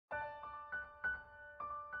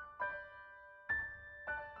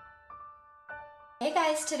Hey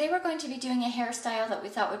guys, today we're going to be doing a hairstyle that we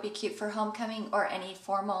thought would be cute for homecoming or any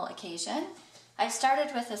formal occasion. I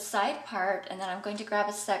started with a side part and then I'm going to grab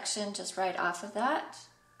a section just right off of that.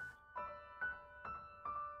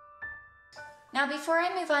 Now before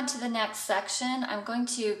I move on to the next section, I'm going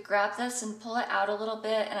to grab this and pull it out a little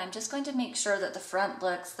bit, and I'm just going to make sure that the front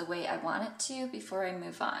looks the way I want it to before I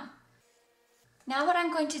move on. Now what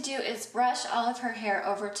I'm going to do is brush all of her hair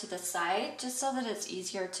over to the side just so that it's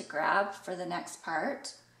easier to grab for the next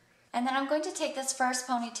part. And then I'm going to take this first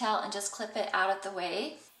ponytail and just clip it out of the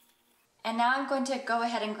way. And now I'm going to go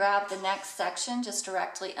ahead and grab the next section just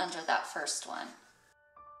directly under that first one.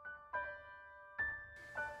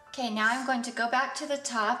 Okay, now I'm going to go back to the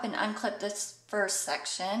top and unclip this first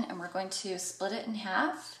section, and we're going to split it in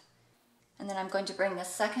half. And then I'm going to bring the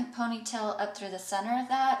second ponytail up through the center of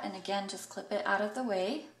that, and again just clip it out of the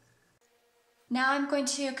way. Now I'm going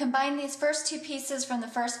to combine these first two pieces from the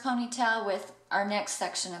first ponytail with our next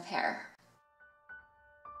section of hair.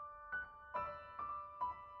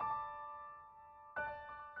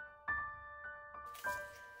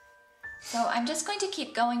 So I'm just going to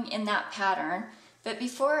keep going in that pattern, but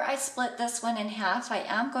before I split this one in half, I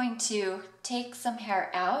am going to take some hair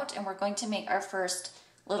out and we're going to make our first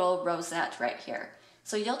little rosette right here.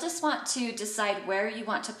 So you'll just want to decide where you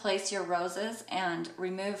want to place your roses and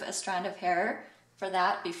remove a strand of hair for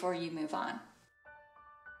that before you move on.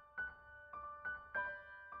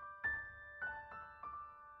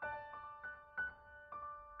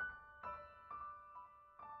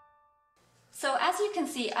 So as you can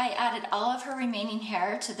see, I added all of her remaining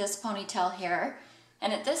hair to this ponytail here,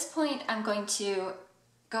 and at this point I'm going to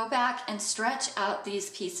go back and stretch out these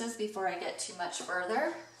pieces before I get too much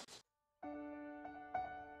further.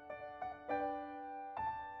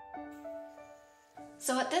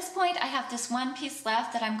 So at this point I have this one piece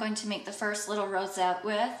left that I'm going to make the first little rosette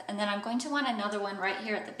with, and then I'm going to want another one right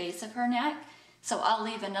here at the base of her neck. So I'll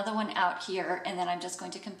leave another one out here, and then I'm just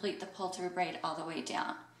going to complete the pull-through braid all the way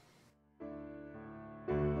down.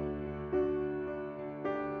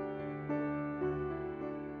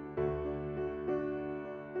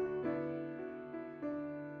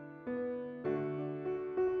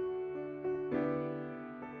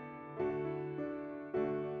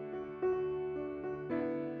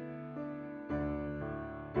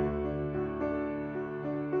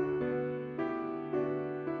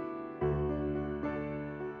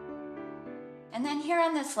 And then here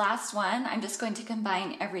on this last one, I'm just going to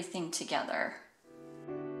combine everything together.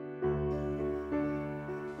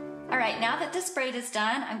 All right, now that this braid is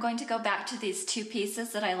done, I'm going to go back to these two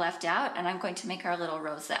pieces that I left out, and I'm going to make our little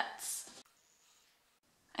rosettes.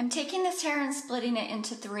 I'm taking this hair and splitting it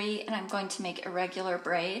into three, and I'm going to make a regular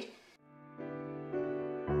braid.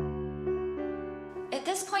 At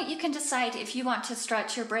this point, you can decide if you want to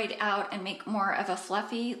stretch your braid out and make more of a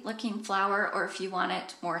fluffy looking flower, or if you want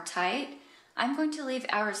it more tight. I'm going to leave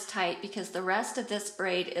ours tight because the rest of this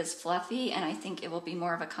braid is fluffy, and I think it will be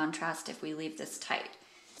more of a contrast if we leave this tight.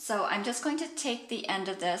 So I'm just going to take the end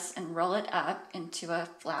of this and roll it up into a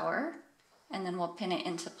flower, and then we'll pin it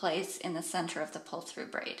into place in the center of the pull-through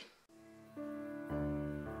braid.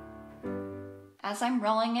 As I'm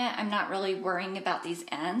rolling it, I'm not really worrying about these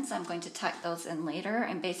ends. I'm going to tuck those in later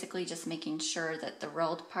and basically just making sure that the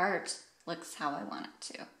rolled part looks how I want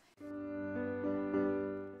it to.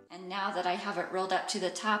 Now that I have it rolled up to the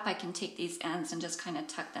top, I can take these ends and just kind of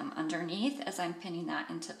tuck them underneath as I'm pinning that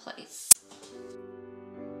into place.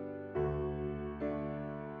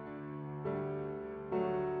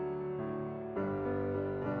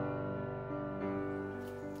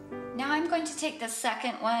 Now I'm going to take the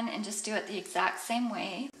second one and just do it the exact same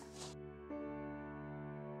way.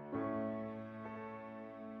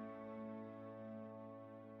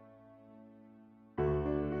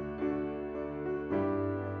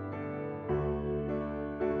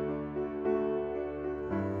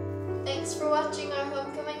 Thanks for watching our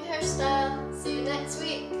homecoming hairstyle. See you next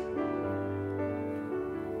week.